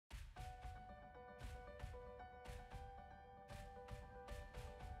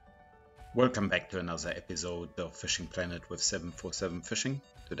Welcome back to another episode of Fishing Planet with 747 Fishing.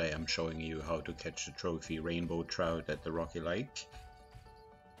 Today I'm showing you how to catch the trophy rainbow trout at the Rocky Lake.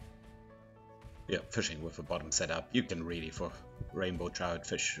 Yeah, fishing with a bottom setup. You can really, for rainbow trout,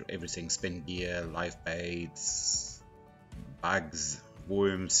 fish everything: spin gear, live baits, bugs,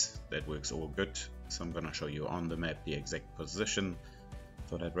 worms. That works all good. So I'm gonna show you on the map the exact position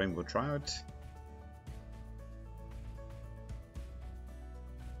for that rainbow trout.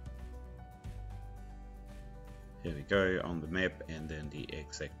 Here we go on the map, and then the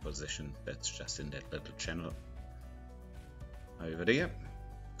exact position. That's just in that little channel over there.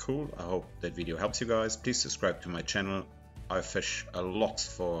 Cool, I hope that video helps you guys. Please subscribe to my channel. I fish a lot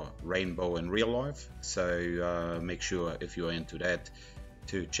for rainbow in real life, so make sure, if you're into that,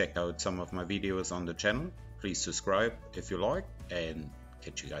 to check out some of my videos on the channel. Please subscribe if you like, and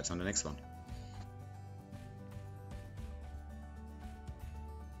catch you guys on the next one.